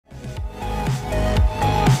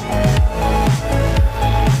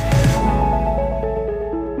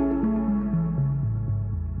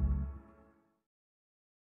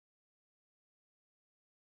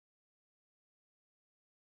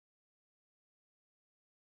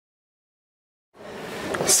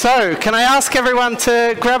So, can I ask everyone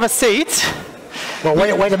to grab a seat? Well,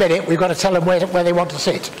 wait a minute. We've got to tell them where they want to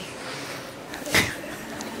sit.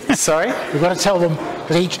 Sorry? We've got to tell them,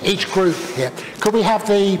 because each group here. Could we have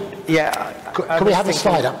the... Yeah. Could we have the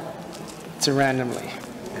slide up? To randomly.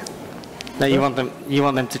 No, you want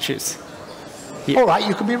them to choose. Yeah. All right,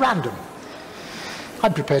 you can be random.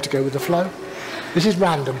 I'm prepared to go with the flow. This is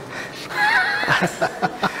random.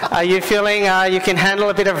 Are you feeling you can handle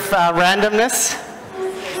a bit of randomness?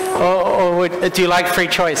 Or do you like free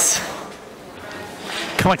choice?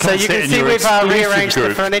 So you can see we've rearranged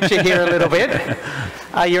the furniture here a little bit.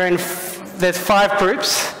 There's 5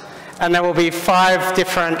 groups, and there will be 5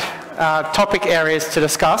 different topic areas to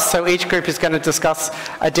discuss. So each group is going to discuss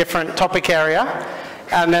a different topic area.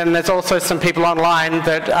 And then there's also some people online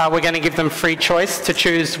that we're going to give them free choice to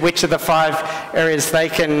choose which of the 5 areas they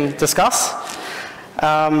can discuss.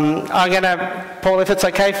 I'm going to, Paul, if it's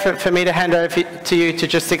okay for me to hand over to you to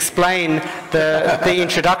just explain the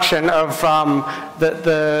introduction of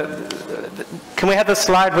can we have the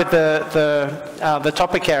slide with the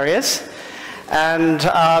topic areas? And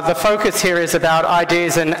the focus here is about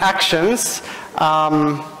ideas and actions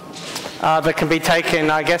that can be taken,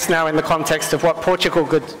 I guess, now in the context of what Portugal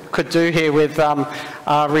could do here with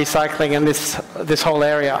recycling and this whole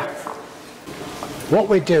area. What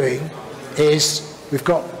we're doing is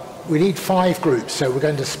we need 5 groups, so we're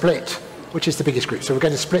going to split, which is the biggest group. So we're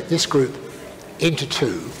going to split this group into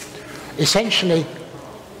 2. Essentially,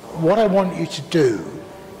 what I want you to do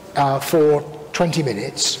for 20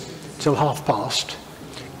 minutes till past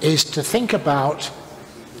is to think about,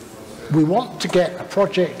 we want to get a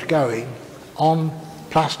project going on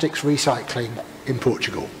plastics recycling in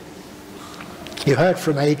Portugal. You heard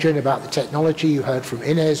from Adrian about the technology, you heard from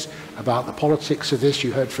Inez about the politics of this,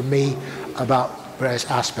 you heard from me about various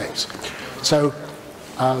aspects. So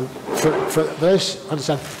for those who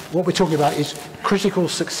understand, what we're talking about is critical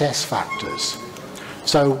success factors.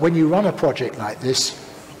 So when you run a project like this,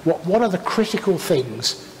 what are the critical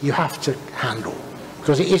things you have to handle?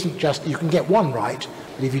 Because it isn't just, you can get one right,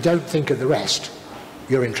 but if you don't think of the rest,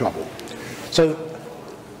 you're in trouble. So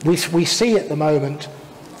we see at the moment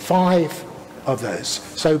 5 of those.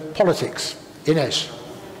 So politics, Inez,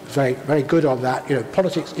 very, very good on that. You know,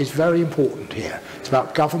 politics is very important here. It's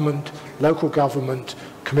about government, local government,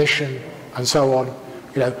 commission, and so on.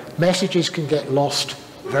 You know, messages can get lost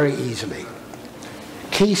very easily.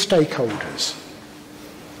 Key stakeholders.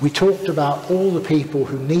 We talked about all the people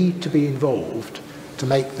who need to be involved to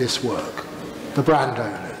make this work. The brand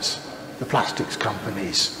owners, the plastics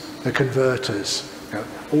companies, the converters, you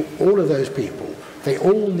know, all of those people, they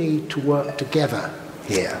all need to work together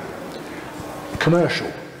here.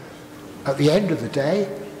 Commercial. At the end of the day,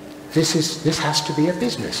 this has to be a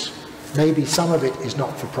business. Maybe some of it is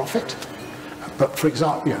not for profit, but for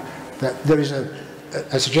example, you know, that there is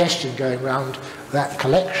a suggestion going around that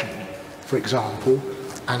collection, for example,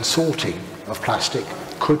 and sorting of plastic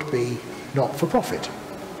could be not for profit.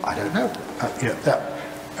 I don't know.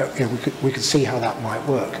 We could see how that might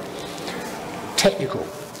work. Technical.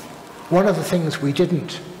 One of the things we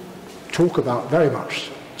didn't talk about very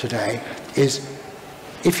much today is,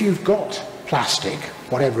 if you've got plastic,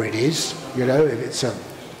 whatever it is, you know, if it's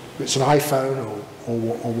an iPhone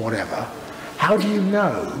or whatever, how do you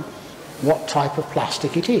know what type of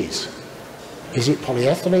plastic it is? Is it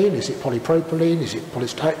polyethylene? Is it polypropylene? Is it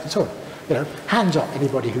polystyrene? And so on. You know, hands up,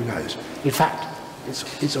 anybody who knows. In fact,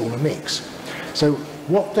 it's all a mix. So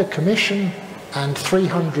what the Commission and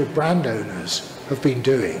 300 brand owners have been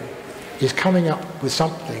doing is coming up with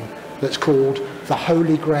something that's called the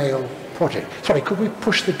Holy Grail project. Sorry, could we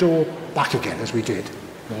push the door back again as we did?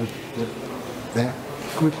 There?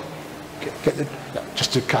 Could we get the,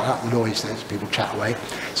 just to cut out the noise there as people chat away.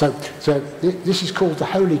 So this is called the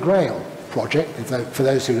Holy Grail project, for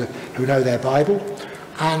those who know their Bible.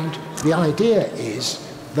 And the idea is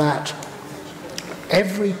that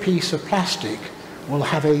every piece of plastic will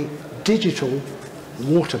have a digital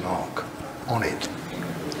watermark on it.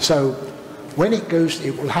 So when it goes,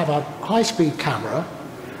 it will have a high-speed camera,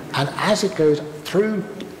 and as it goes through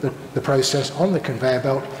the process on the conveyor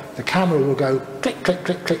belt, the camera will go click, click,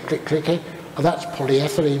 click, click, click, click, click, and that's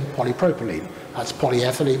polyethylene, polypropylene, that's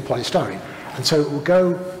polyethylene, polystyrene. And so it will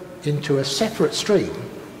go into a separate stream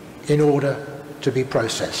in order to be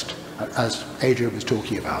processed, as Adrian was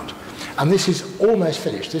talking about. And this is almost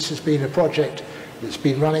finished. This has been a project that's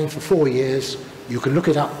been running for 4 years. You can look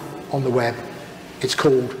it up on the web. It's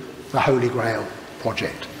called the Holy Grail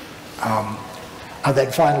project. And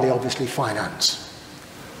then finally, obviously, finance.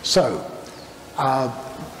 So,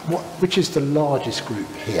 which is the largest group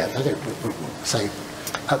here? I think we'll say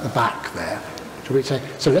at the back there. So we'd say,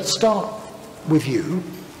 so let's start with you.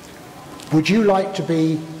 Would you like to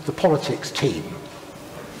be the politics team?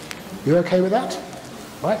 You okay with that?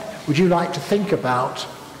 Right? Would you like to think about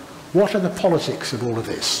what are the politics of all of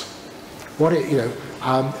this? What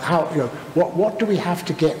what do we have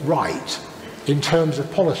to get right in terms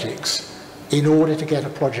of politics in order to get a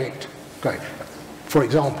project going? For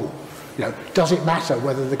example, does it matter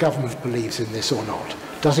whether the government believes in this or not?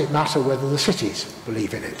 Does it matter whether the cities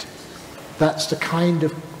believe in it? That's the kind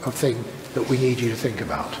of thing that we need you to think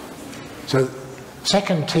about. So,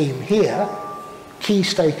 second team here, key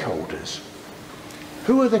stakeholders.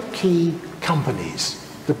 Who are the key companies,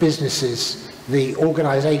 the businesses, the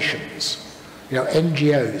organisations,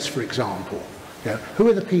 NGOs, for example? Who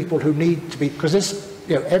are the people who need to be, because this,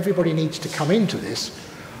 everybody needs to come into this.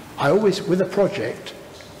 With a project,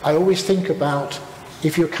 I always think about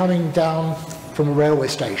if you're coming down from a railway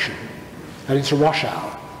station and it's a rush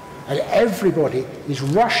hour, and everybody is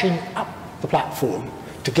rushing up the platform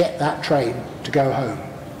to get that train to go home.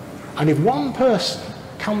 And if one person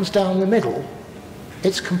comes down the middle,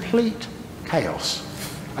 it's complete chaos.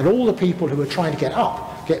 And all the people who are trying to get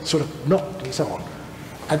up get sort of knocked and so on.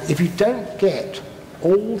 And if you don't get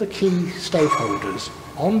all the key stakeholders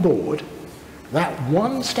on board, that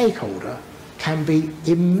one stakeholder can be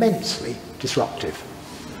immensely disruptive.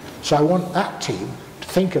 So I want that team to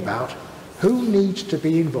think about who needs to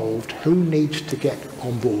be involved, who needs to get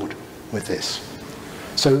on board with this.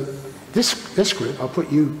 So this group, I'll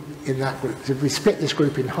put you in that group. So we split this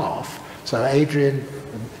group in half. So Adrian,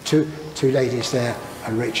 two ladies there,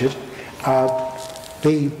 and Richard.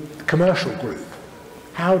 The commercial group.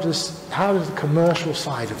 How does the commercial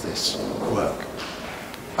side of this work?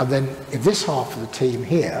 And then in this half of the team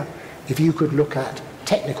here, if you could look at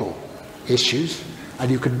technical issues, and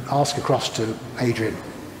you can ask across to Adrian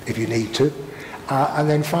if you need to. And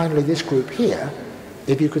then finally this group here,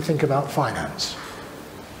 if you could think about finance.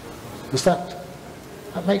 Does that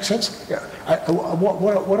make sense? Yeah.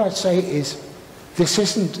 What I'd say is this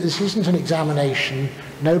isn't an examination.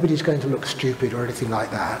 Nobody's going to look stupid or anything like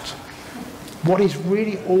that. What is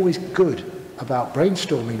really always good about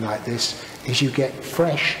brainstorming like this is you get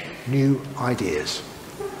fresh, new ideas.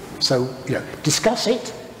 So, discuss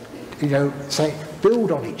it, say,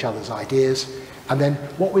 build on each other's ideas, and then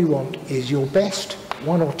what we want is your best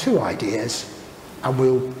one or two ideas, and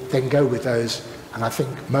we'll then go with those. And I think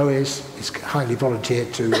Moes is kindly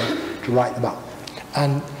volunteered to write them up.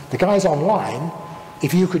 And the guys online,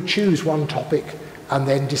 if you could choose one topic and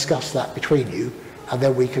then discuss that between you, and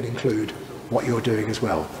then we can include what you're doing as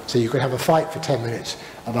well. So you could have a fight for 10 minutes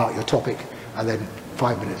about your topic, and then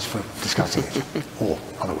 5 minutes for discussing it, or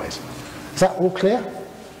other ways. Is that all clear?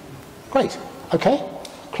 Great. Okay.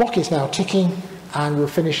 Clock is now ticking, and we'll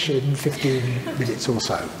finish in 15 minutes or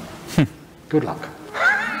so. Good luck.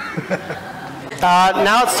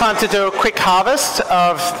 Now it's time to do a quick harvest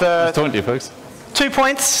of the Don't you, folks? 2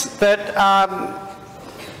 points that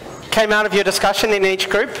came out of your discussion in each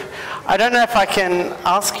group. I don't know if I can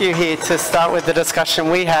ask you here to start with the discussion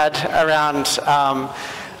we had around...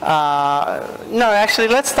 no, actually,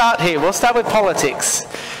 let's start here. We'll start with politics.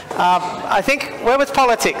 I think, where was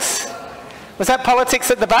politics? Was that politics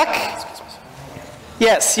at the back?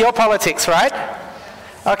 Yes, your politics, right?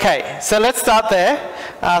 Okay, so let's start there,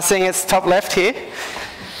 seeing it's top left here.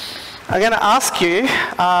 I'm going to ask you,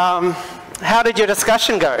 how did your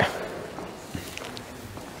discussion go?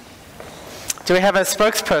 Do we have a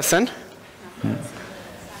spokesperson?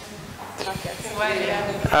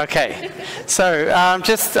 Okay, so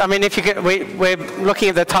if you could, we're looking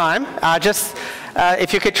at the time,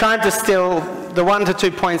 if you could try and distill the 1 to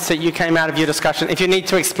 2 points that you came out of your discussion. If you need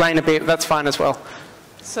to explain a bit, that's fine as well.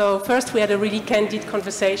 So first we had a really candid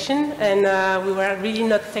conversation, and we were really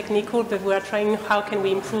not technical, but we were trying how can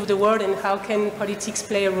we improve the world and how can politics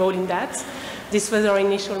play a role in that. This was our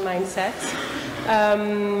initial mindset.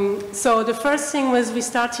 So the first thing was we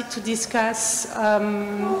started to discuss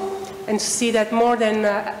and to see that more than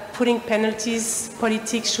putting penalties,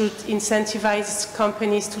 politics should incentivize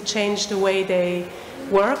companies to change the way they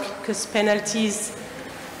work, because penalties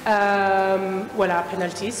are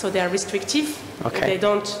penalties, so they are restrictive. Okay. They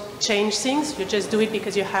don't change things, you just do it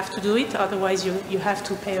because you have to do it, otherwise you have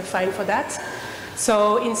to pay a fine for that.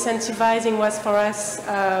 So incentivizing was for us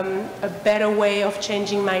a better way of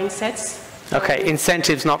changing mindsets. Okay,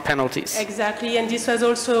 incentives, not penalties. Exactly, and this was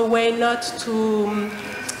also a way not to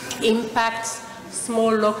impact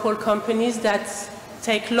small local companies that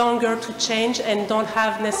take longer to change and don't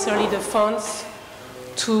have necessarily the funds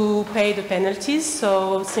to pay the penalties.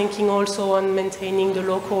 So thinking also on maintaining the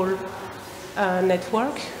local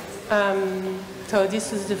network. So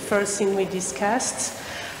this was the first thing we discussed.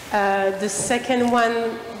 The second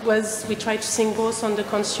one was we tried to think both on the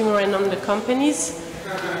consumer and on the companies.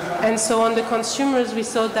 And so on the consumers, we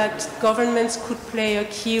thought that governments could play a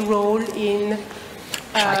key role in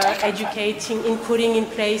educating, in putting in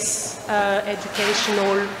place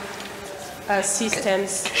educational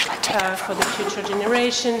systems for the future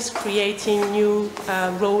generations, creating new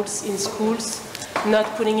roles in schools, not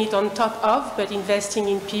putting it on top of, but investing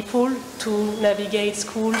in people to navigate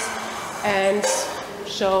schools and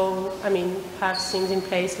show, have things in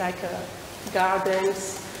place like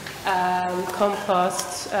gardens,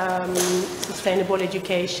 compost, sustainable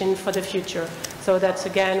education for the future. So that's,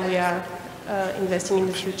 again, we are investing in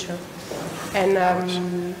the future.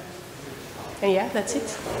 And yeah, that's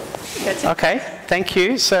it. That's it. Okay, thank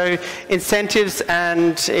you. So incentives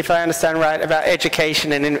and, if I understand right, about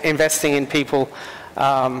education and investing in people.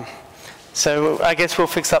 So I guess we'll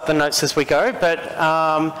fix up the notes as we go, but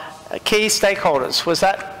key stakeholders, was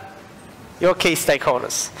that your key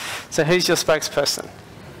stakeholders? So who's your spokesperson?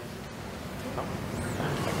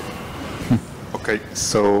 Okay,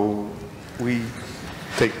 so we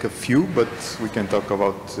take a few, but we can talk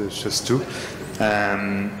about just two.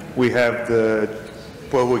 We have the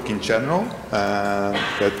public in general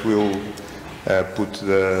that will put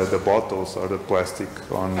the bottles or the plastic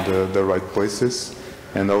on the right places,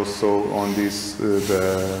 and also on these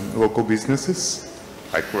the local businesses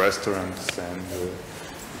like restaurants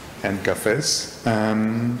and cafes,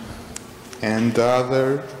 and the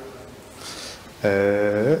other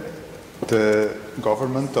the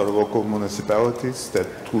government or local municipalities that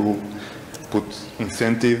will put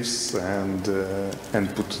incentives and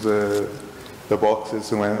put the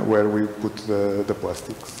boxes where we put the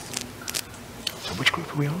plastics. So which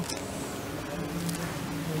group are we on?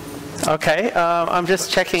 Okay, I'm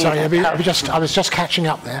just checking. Sorry, I was just catching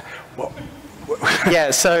up there.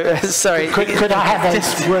 Yeah, so, sorry. Could I have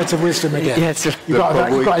those words of wisdom again? Yes. You've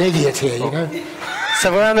got an idiot here, you know.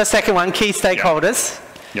 So we're on the second one, key stakeholders.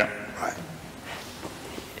 Yeah.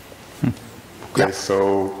 Okay,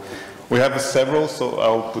 so we have several, so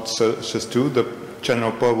I'll put just two, the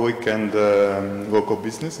general public and local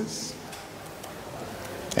businesses.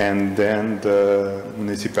 And then the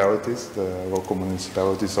municipalities, the local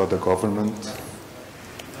municipalities or the government.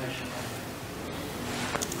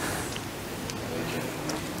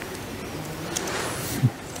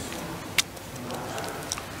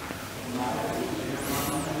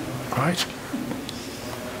 Right.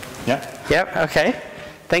 Yeah. Yep, okay.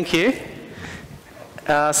 Thank you.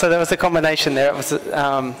 So there was a combination there. It was,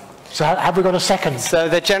 so have we got a second? so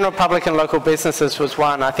the general public and local businesses was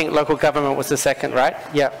one. I think local government was the second, right?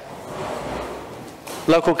 Yep.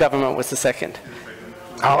 Local government was the second.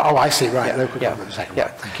 Oh, I see, right. Yeah, Local yeah, government, the second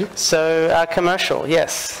yeah. one. Thank you. So commercial,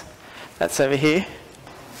 yes. That's over here.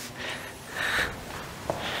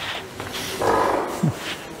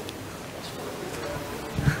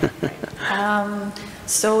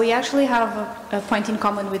 So we actually have a point in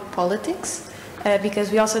common with politics,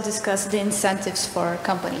 because we also discussed the incentives for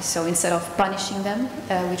companies. So instead of punishing them,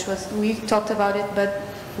 we talked about it, but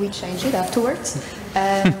we changed it afterwards.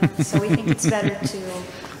 So we think it's better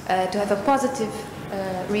to have a positive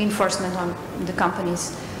reinforcement on the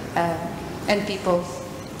companies and people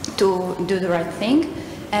to do the right thing.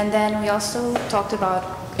 And then we also talked about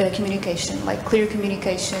communication, like clear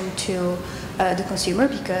communication to the consumer,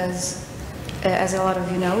 because as a lot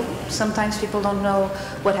of you know, sometimes people don't know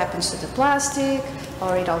what happens to the plastic,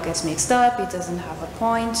 or it all gets mixed up, it doesn't have a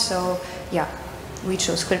point. So yeah, we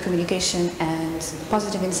chose clear communication and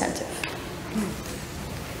positive incentive.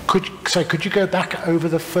 Could you go back over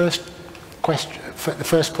the first question, the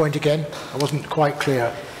first point again? I wasn't quite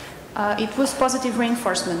clear. It was positive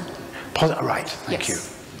reinforcement. Right, thank you.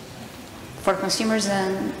 For consumers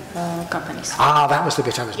and companies. Ah, that was the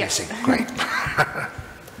bit I was missing. Great.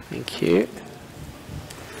 Thank you.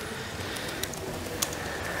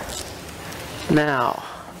 Now,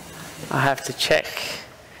 I have to check.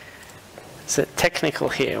 Is it technical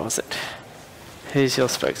here, was it? Who's your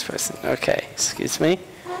spokesperson? Okay, excuse me.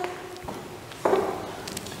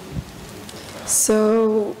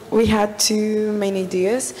 So we had two main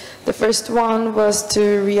ideas. The first one was to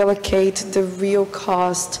reallocate the real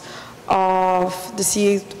cost of the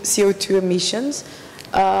CO2 emissions,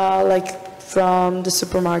 like from the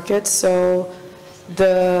supermarket. So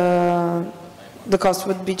the cost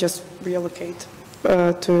would be just reallocate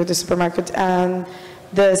to the supermarket. And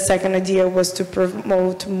the second idea was to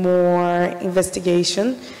promote more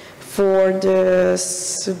investigation for the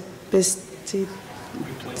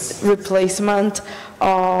replacement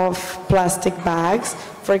of plastic bags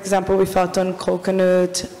For example, we thought on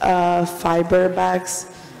coconut, fiber bags,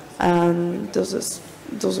 and those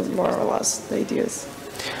are more or less the ideas.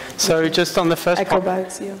 So just on the first Eco point,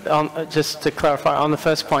 bags, yeah. just to clarify, on the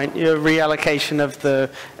first point, your reallocation of the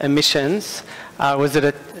emissions, was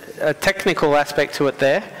it a technical aspect to it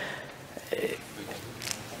there?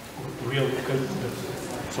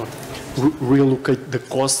 Reallocate the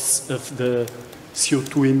costs of the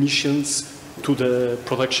CO2 emissions to the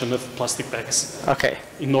production of plastic bags. Okay.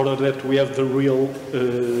 In order that we have the real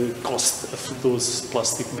cost of those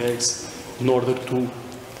plastic bags, in order to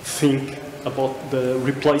think about the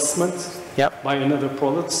replacement by another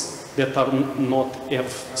products that are not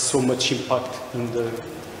have so much impact in the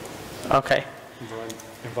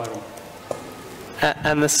environment.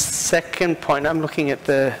 And the second point, I'm looking at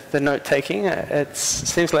the note-taking. It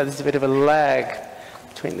seems like there's a bit of a lag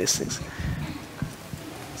between these things.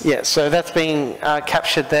 Yeah, so that's being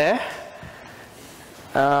captured there.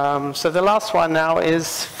 So the last one now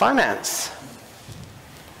is finance.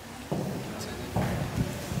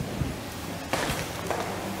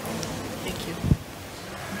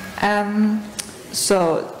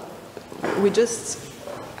 So we just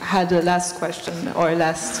had a last question or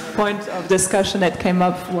last point of discussion that came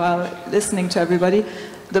up while listening to everybody.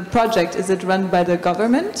 The project, is it run by the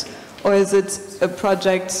government or is it a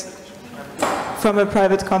project from a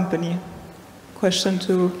private company? Question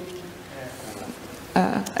to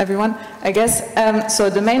everyone, I guess. So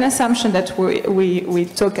the main assumption that we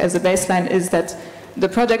took as a baseline is that the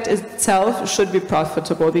project itself should be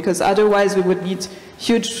profitable, because otherwise we would need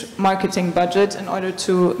huge marketing budget in order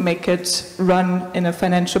to make it run in a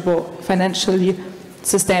financially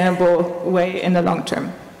sustainable way in the long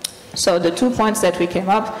term. So the 2 points that we came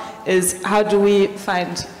up is, how do we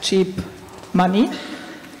find cheap money?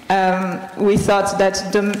 We thought that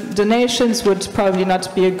donations would probably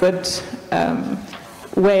not be a good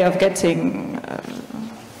way of getting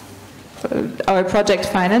our project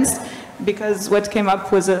financed, because what came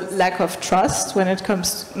up was a lack of trust when it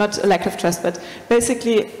comes, not a lack of trust, but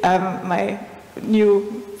basically my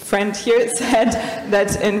new friend here said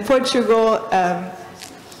that in Portugal,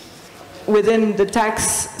 within the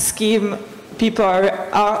tax scheme, people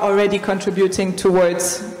are already contributing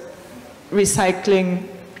towards recycling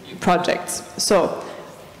projects. So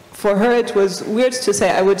for her it was weird to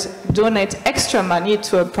say I would donate extra money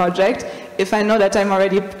to a project if I know that I'm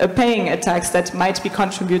already paying a tax that might be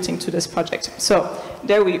contributing to this project. So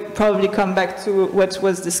there we probably come back to what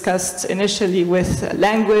was discussed initially with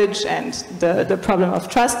language and the problem of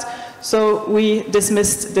trust. So we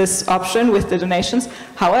dismissed this option with the donations.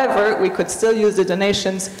 However, we could still use the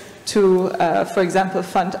donations to, for example,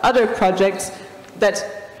 fund other projects that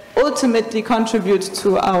ultimately contribute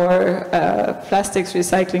to our plastics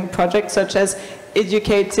recycling project, such as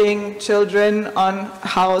educating children on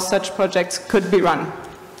how such projects could be run.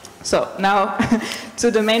 So now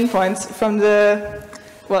to the main points from the,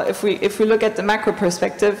 well, if we look at the macro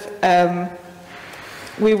perspective,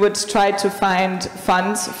 we would try to find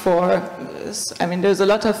funds for, I mean, there's a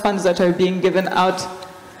lot of funds that are being given out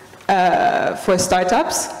for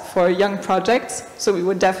startups, for young projects, so we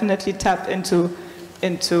would definitely tap into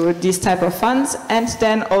these type of funds, and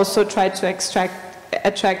then also try to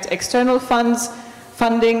attract external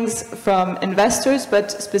fundings from investors, but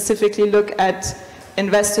specifically look at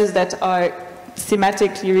investors that are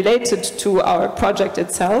thematically related to our project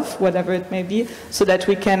itself, whatever it may be, so that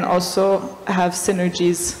we can also have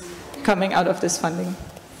synergies coming out of this funding.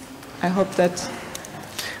 I hope that...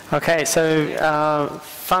 Okay, so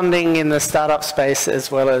funding in the startup space as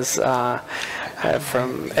well as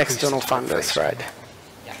from external funders, right?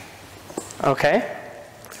 Okay.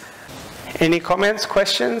 Any comments,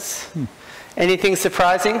 questions? Anything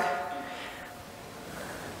surprising?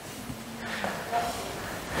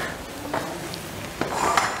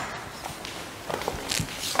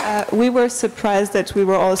 We were surprised that we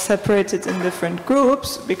were all separated in different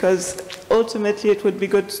groups, because ultimately it would be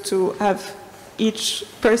good to have each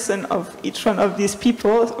person of each one of these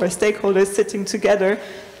people or stakeholders sitting together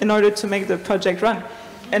in order to make the project run.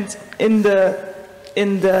 And in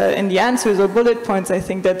the answers or bullet points I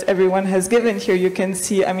think that everyone has given here, you can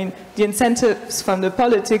see, I mean, the incentives from the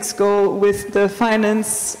politics go with the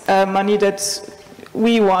finance money that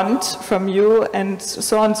we want from you and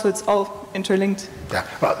so on, so it's all interlinked. Yeah,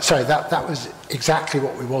 well, sorry, that was exactly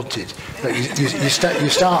what we wanted. But you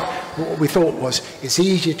start, what we thought was, it's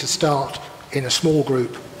easier to start in a small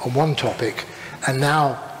group on one topic, and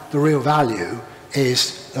now the real value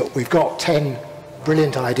is that we've got 10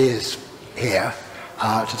 brilliant ideas here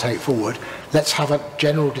to take forward. Let's have a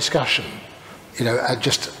general discussion, you know, and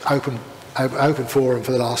just open forum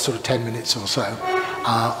for the last sort of 10 minutes or so,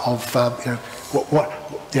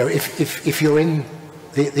 you know, if you're in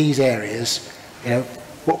these areas, you know,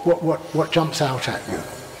 what jumps out at you?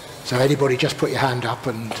 So anybody, just put your hand up,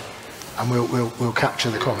 and we'll capture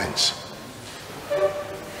the comments.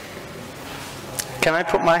 Can I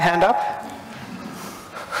put my hand up?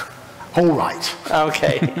 All right.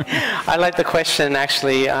 Okay. I like the question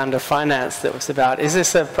actually under finance that was about, is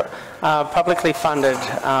this a publicly funded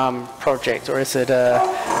project, or is it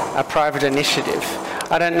a private initiative?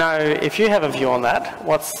 I don't know if you have a view on that.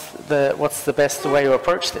 What's the best way to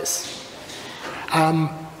approach this? I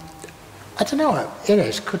don't know.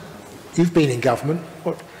 Ines, you've been in government.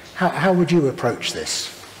 How would you approach this?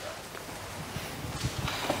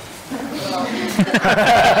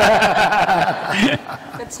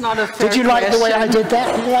 That's not a fair question. Did you like the way I did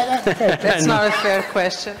that? Did you like that? That's not a fair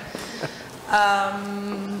question.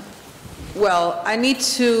 Well, I need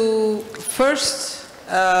to first.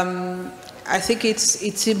 I think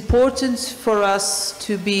it's important for us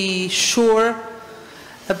to be sure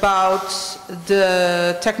about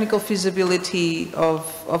the technical feasibility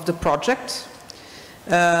of the project.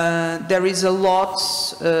 There is a lot,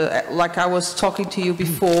 like I was talking to you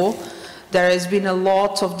before, there has been a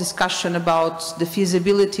lot of discussion about the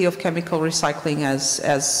feasibility of chemical recycling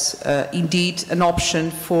as indeed an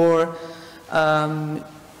option for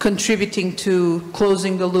contributing to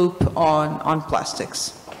closing the loop on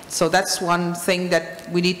plastics. So that's one thing that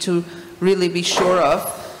we need to really be sure of.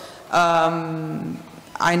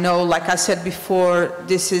 I know, like I said before,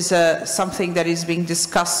 this is something that is being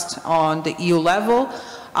discussed on the EU level.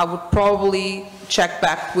 I would probably check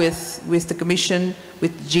back with the Commission,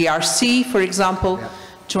 with GRC, for example,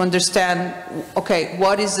 to understand, okay,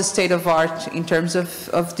 what is the state of art in terms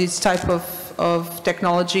of this type of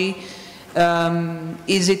technology?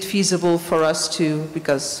 Is it feasible for us to,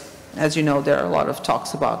 because as you know, there are a lot of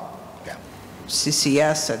talks about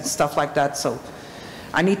CCS and stuff like that, so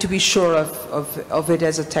I need to be sure of it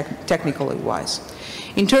as a technically wise.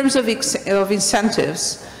 In terms of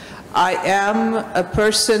incentives, I am a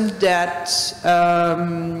person that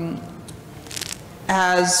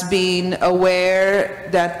has been aware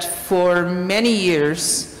that for many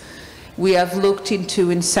years we have looked into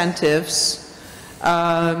incentives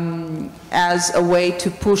as a way to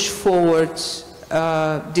push forward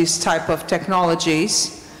this type of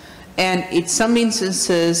technologies. And in some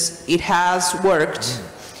instances, it has worked.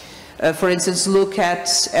 For instance, look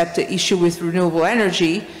at the issue with renewable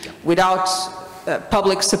energy. Without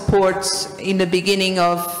public support in the beginning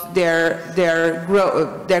of their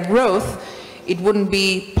growth, it wouldn't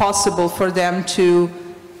be possible for them to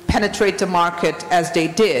penetrate the market as they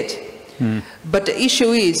did. But the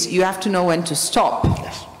issue is, you have to know when to stop.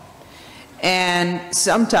 Yes. And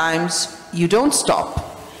sometimes you don't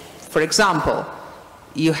stop. For example,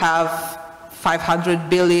 you have $500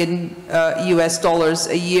 billion US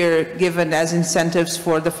a year given as incentives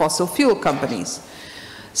for the fossil fuel companies.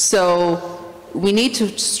 So we need to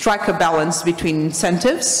strike a balance between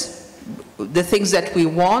incentives, the things that we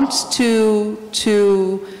want to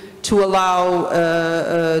allow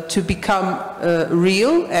to become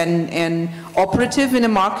real and operative in a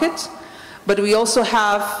market, but we also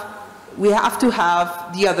have to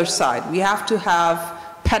have the other side. We have to have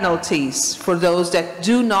penalties for those that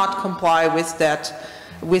do not comply with that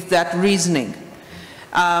reasoning.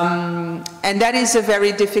 And that is a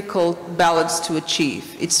very difficult balance to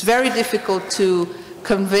achieve. It's very difficult to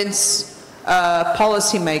convince a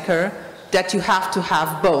policymaker that you have to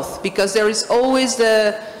have both, because there is always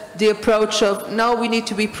the approach of, no, we need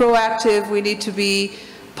to be proactive, we need to be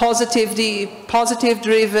positive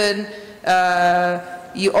driven,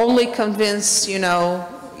 you only convince, you know,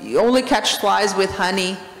 you only catch flies with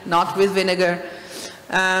honey, not with vinegar.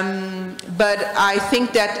 But I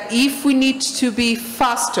think that if we need to be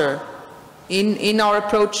faster in our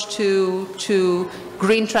approach to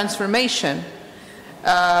green transformation,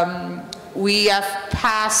 we have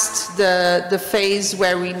passed the phase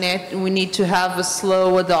where we need to have a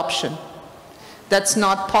slow adoption. That's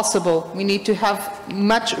not possible. We need to have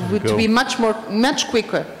be much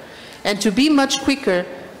quicker. And to be much quicker,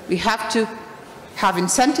 we have to have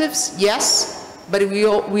incentives, yes, but we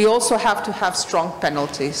also have to have strong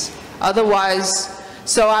penalties. Otherwise,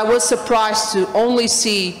 so I was surprised to only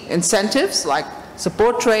see incentives like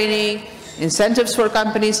support training, incentives for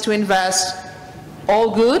companies to invest, all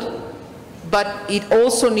good, but it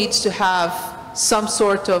also needs to have some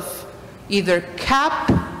sort of either cap,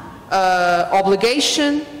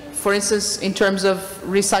 obligation, for instance, in terms of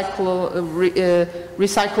recycling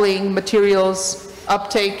materials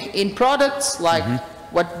uptake in products, like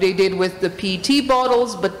what they did with the PET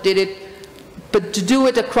bottles, but did it but to do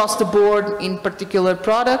it across the board in particular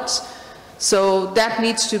products. So that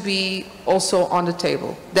needs to be also on the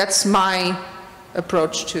table. That's my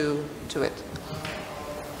approach to it.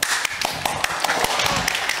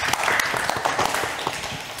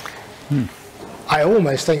 I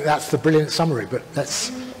almost think that's the brilliant summary, but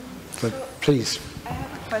please. I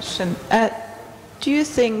have a question. Do you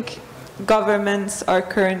think governments are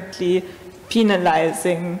currently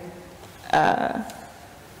penalizing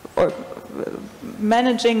or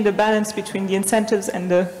managing the balance between the incentives and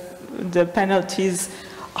the penalties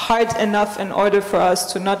hard enough in order for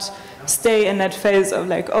us to not stay in that phase of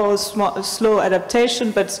like, oh, slow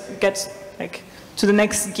adaptation, but get like to the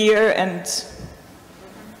next gear and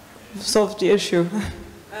solve the issue?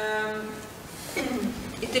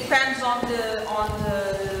 It depends on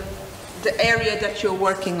the area that you're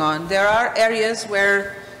working on. There are areas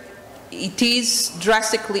where it is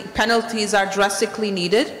penalties are drastically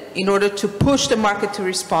needed in order to push the market to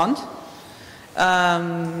respond.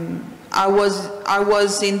 I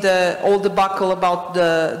was in the old debacle about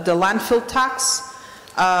the landfill tax.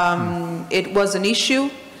 It was an issue.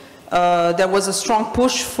 There was a strong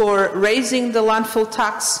push for raising the landfill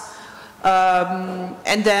tax.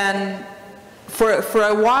 And then for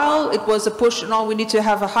a while it was a push, no, we need to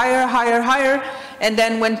have a higher. And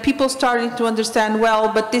then when people started to understand,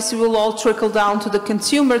 well, but this will all trickle down to the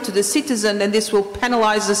consumer, to the citizen, and this will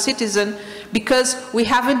penalize the citizen because we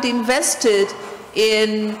haven't invested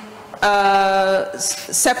in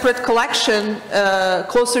separate collection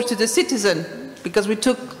closer to the citizen, because we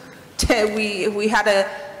had a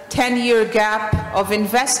 10-year gap of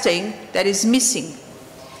investing that is missing.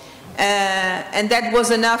 And that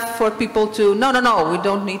was enough for people to, no, we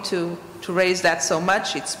don't need to raise that so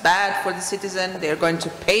much. It's bad for the citizen. They're going to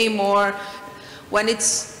pay more. When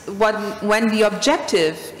the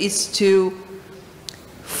objective is to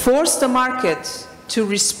force the market to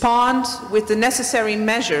respond with the necessary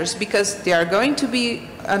measures, because there are going to be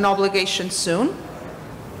an obligation soon,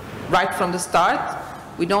 right from the start.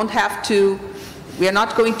 We are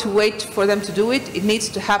not going to wait for them to do it. It needs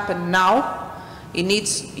to happen now. You need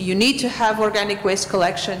to have organic waste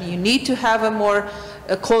collection. You need to have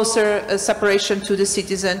a closer separation to the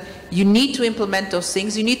citizen. You need to implement those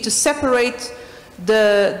things. You need to separate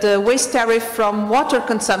the waste tariff from water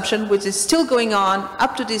consumption, which is still going on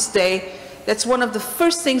up to this day. That's one of the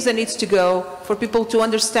first things that needs to go for people to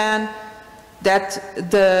understand that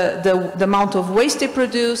the amount of waste they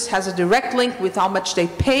produce has a direct link with how much they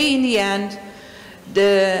pay in the end.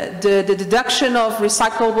 The deduction of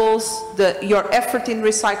recyclables, your effort in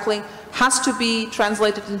recycling has to be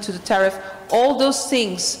translated into the tariff. All those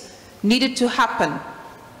things needed to happen.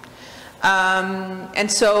 And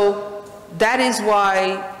so that is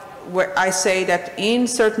why I say that in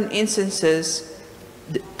certain instances,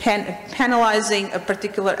 penalizing a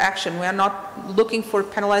particular action, we are not looking for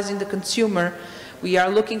penalizing the consumer, we are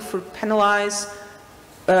looking for penalize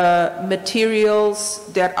materials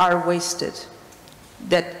that are wasted,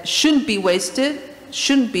 that shouldn't be wasted,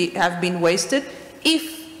 have been wasted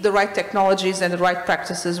if the right technologies and the right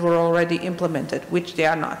practices were already implemented, which they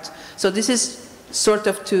are not. So this is sort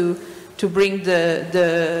of to bring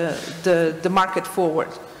the market forward.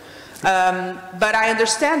 But I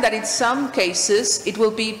understand that in some cases it will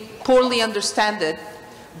be poorly understood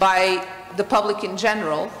by the public in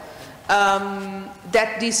general,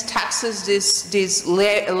 that these taxes, these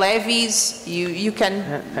levies, you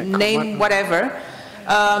can name whatever,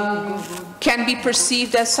 can be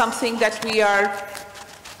perceived as something that we are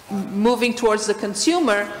moving towards the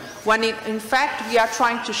consumer, when in fact we are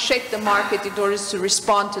trying to shape the market in order to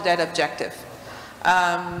respond to that objective.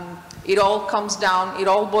 It all comes down, it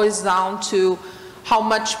all boils down to how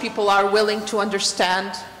much people are willing to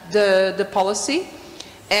understand the policy,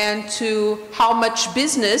 and to how much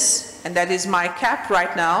business, and that is my cap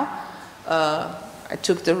right now, I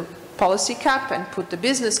took the policy cap and put the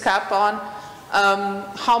business cap on,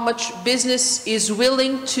 how much business is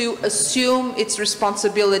willing to assume its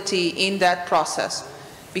responsibility in that process.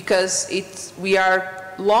 Because we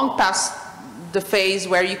are long past the phase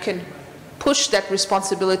where you can push that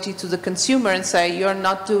responsibility to the consumer and say, you're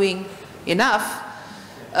not doing enough.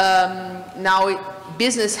 Now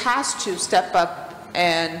business has to step up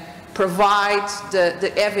and provide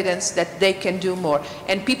the evidence that they can do more.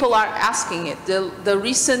 And people are asking it. The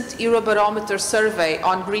recent Eurobarometer survey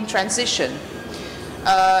on green transition,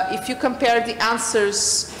 if you compare the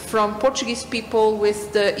answers from Portuguese people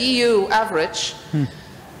with the EU average,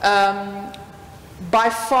 by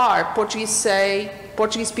far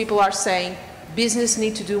Portuguese people are saying business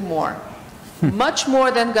need to do more. Much more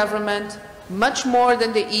than government, much more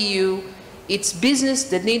than the EU. It's business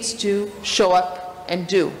that needs to show up and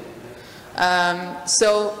do.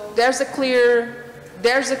 So there's a clear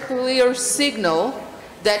signal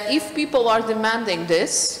that if people are demanding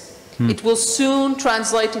this, it will soon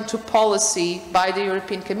translate into policy by the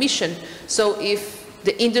European Commission. So if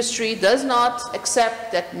the industry does not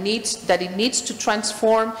accept that it needs to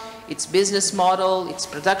transform its business model, its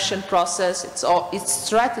production process, its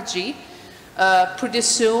strategy, pretty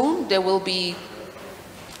soon they will be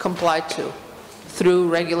complied to through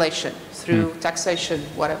regulation, through taxation,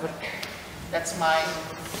 whatever. That's my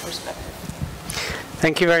perspective.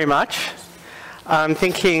 Thank you very much. I'm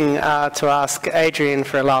thinking to ask Adrian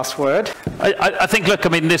for a last word. I think, look, I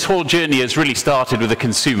mean, this whole journey has really started with the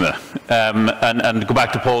consumer. And go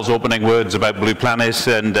back to Paul's opening words about Blue Planet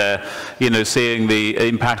and, you know, seeing the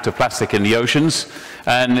impact of plastic in the oceans.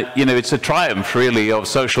 And, you know, it's a triumph, really, of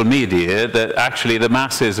social media that actually the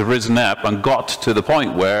masses have risen up and got to the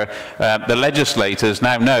point where the legislators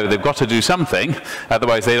now know they've got to do something,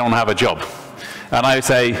 otherwise they don't have a job. And I would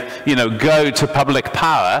say, you know, go to public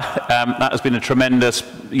power. That has been a tremendous,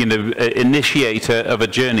 you know, initiator of a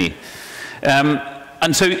journey.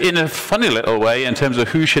 And so in a funny little way, in terms of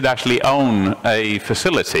who should actually own a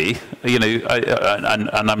facility, you know,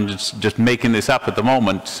 and I'm just making this up at the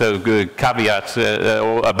moment, so caveat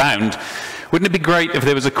abound, wouldn't it be great if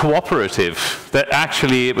there was a cooperative that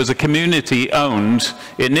actually it was a community-owned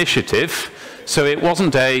initiative? So it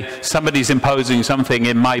wasn't somebody's imposing something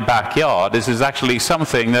in my backyard. This is actually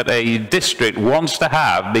something that a district wants to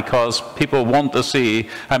have because people want to see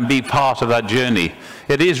and be part of that journey.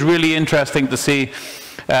 It is really interesting to see.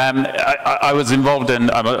 I was involved in,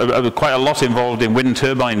 quite a lot involved in wind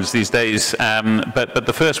turbines these days, but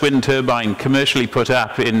the first wind turbine commercially put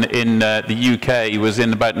up in the UK was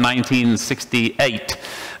in about 1968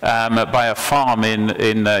 by a farm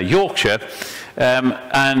in Yorkshire.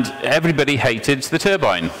 And everybody hated the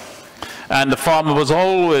turbine. And the farmer was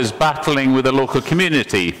always battling with the local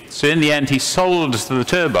community. So in the end, he sold the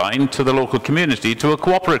turbine to the local community, to a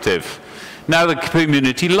cooperative. Now the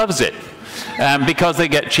community loves it. Because they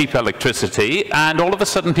get cheap electricity, and all of a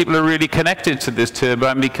sudden people are really connected to this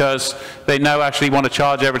turbine because they now actually want to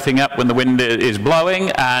charge everything up when the wind is blowing,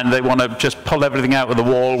 and they want to just pull everything out of the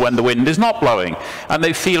wall when the wind is not blowing. And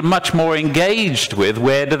they feel much more engaged with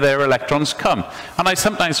where do their electrons come. And I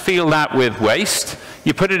sometimes feel that with waste.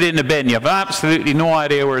 You put it in a bin, you have absolutely no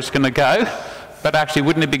idea where it's going to go. But actually,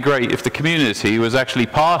 wouldn't it be great if the community was actually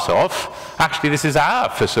part of, actually this is our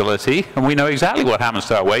facility, and we know exactly what happens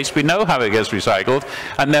to our waste, we know how it gets recycled,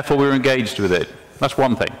 and therefore we're engaged with it. That's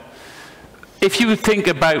one thing. If you think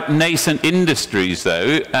about nascent industries,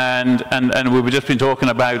 though, and we've just been talking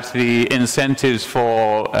about the incentives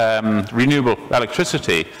for renewable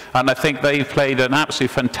electricity, and I think they've played an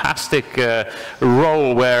absolutely fantastic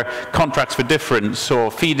role where contracts for difference or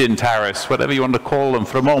feed-in tariffs, whatever you want to call them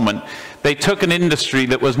for a moment, they took an industry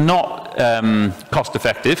that was not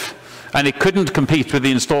cost-effective, and it couldn't compete with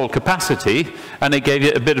the installed capacity, and they gave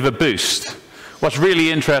it a bit of a boost. What's really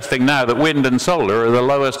interesting now that wind and solar are the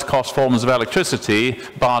lowest cost forms of electricity,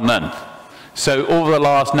 bar none. So over the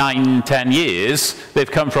last 9-10 years, they've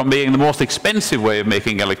come from being the most expensive way of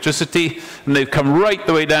making electricity, and they've come right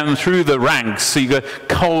the way down through the ranks. So you go,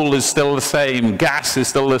 coal is still the same, gas is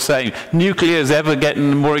still the same, nuclear is ever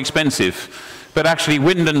getting more expensive. But actually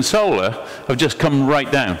wind and solar have just come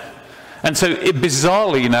right down. And so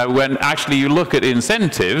bizarrely now, when actually you look at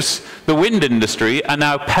incentives, the wind industry are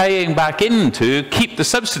now paying back in to keep the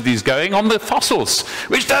subsidies going on the fossils,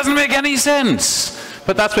 which doesn't make any sense.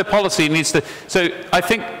 But that's where policy needs to. So I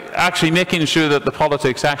think actually making sure that the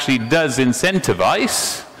politics actually does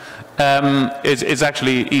incentivize is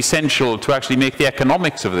actually essential to actually make the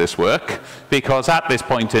economics of this work, because at this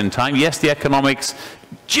point in time, yes, the economics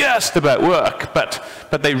just about work, but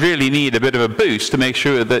they really need a bit of a boost to make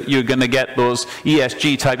sure that you're going to get those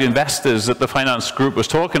ESG type investors that the finance group was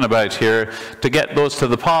talking about here. To get those to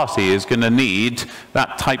the party is going to need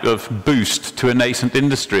that type of boost to a nascent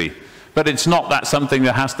industry. But it's not that something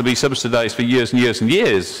that has to be subsidized for years and years and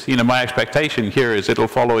years. You know, my expectation here is it'll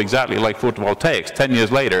follow exactly like photovoltaics. 10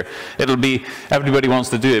 years later, it'll be everybody wants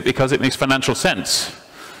to do it because it makes financial sense.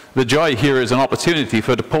 The joy here is an opportunity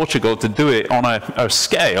for Portugal to do it on a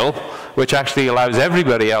scale which actually allows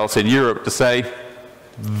everybody else in Europe to say,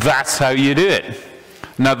 that's how you do it.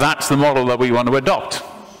 Now that's the model that we want to adopt.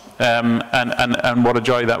 And what a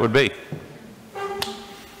joy that would be.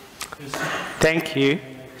 Thank you.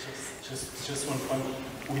 Just one point,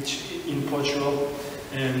 which in Portugal,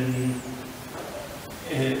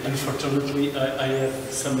 unfortunately, I have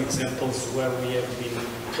some examples where we have been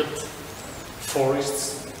cut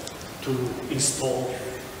forests to install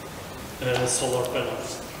solar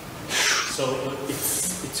panels. So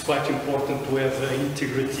it's quite important to have an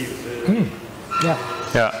integrative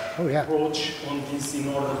approach on this in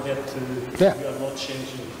order that we are not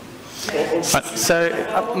changing.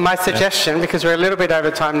 So my suggestion, because we're a little bit over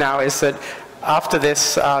time now, is that after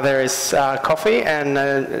this there is coffee and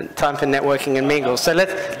time for networking and mingle. So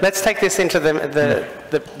let's take this into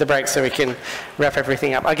the break so we can wrap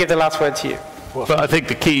everything up. I'll give the last word to you. But I think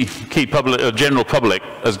the key public, or general public,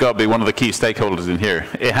 has got to be one of the key stakeholders in here.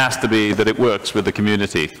 It has to be that it works with the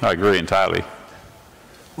community. I agree entirely.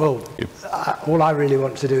 Well, all I really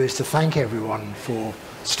want to do is to thank everyone for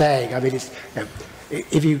staying. I mean,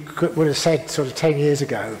 if you would have said sort of 10 years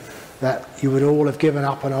ago that you would all have given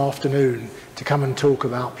up an afternoon to come and talk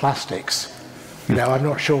about plastics, I'm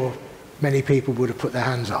not sure many people would have put their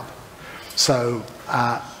hands up. So,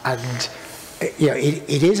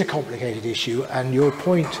 it is a complicated issue, and your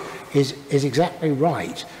point is exactly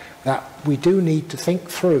right, that we do need to think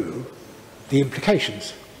through the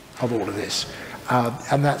implications of all of this.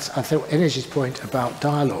 And that's, I think, Energy's point about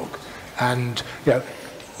dialogue. And,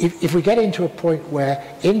 if we get into a point where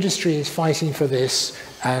industry is fighting for this,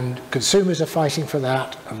 and consumers are fighting for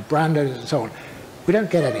that, and brand owners and so on, we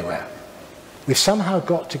don't get anywhere. We've somehow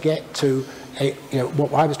got to get to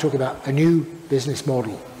what I was talking about, a new business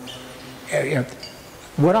model.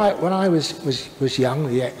 When I was young,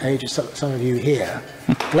 the age of some of you here,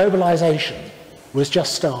 globalization was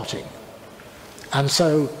just starting, and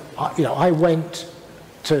so I went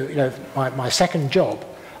to my second job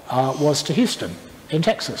was to Houston in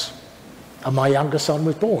Texas, and my younger son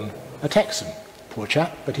was born a Texan. Poor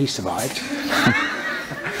chap, but he survived.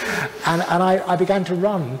 and I began to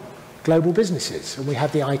run global businesses, and we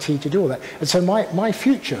had the IT to do all that. And so my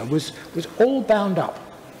future was all bound up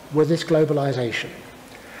with this globalization.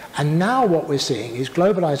 And now what we're seeing is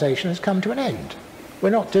globalization has come to an end. We're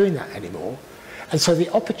not doing that anymore. And so the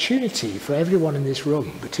opportunity for everyone in this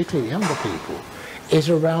room, particularly younger people, is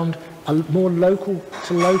around a more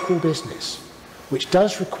local-to-local business, which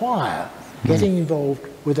does require getting involved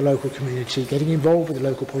with the local community, getting involved with the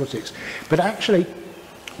local politics. But actually,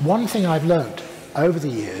 one thing I've learned over the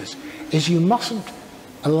years is you mustn't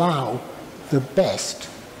allow the best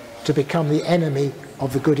to become the enemy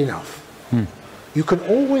of the good enough. You can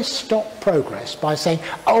always stop progress by saying,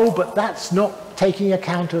 oh, but that's not taking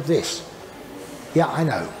account of this. Yeah, I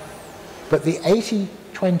know. But the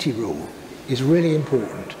 80-20 rule is really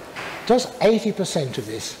important. Does 80% of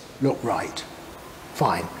this look right?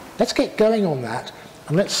 Fine. Let's get going on that,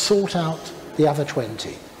 and let's sort out the other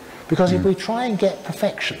 20. Because if we try and get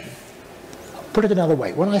perfection, put it another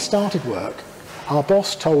way, when I started work, our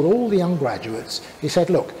boss told all the young graduates, he said,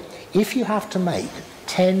 look, if you have to make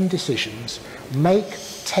 10 decisions, make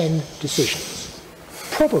 10 decisions.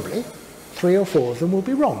 Probably 3 or 4 of them will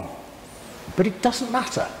be wrong. But it doesn't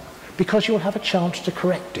matter, because you'll have a chance to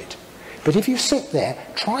correct it. But if you sit there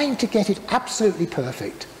trying to get it absolutely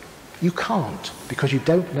perfect, you can't, because you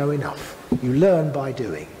don't know enough. You learn by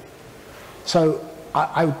doing. So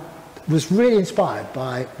I was really inspired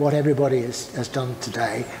by what everybody has done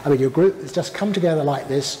today. I mean, your group has just come together like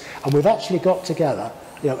this, and we've actually got together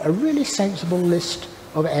a really sensible list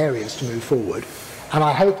of areas to move forward. And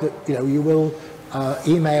I hope that you will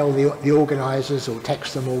email the organisers or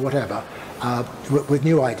text them or whatever with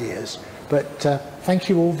new ideas. But thank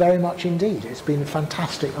you all very much indeed. It's been a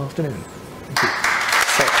fantastic afternoon.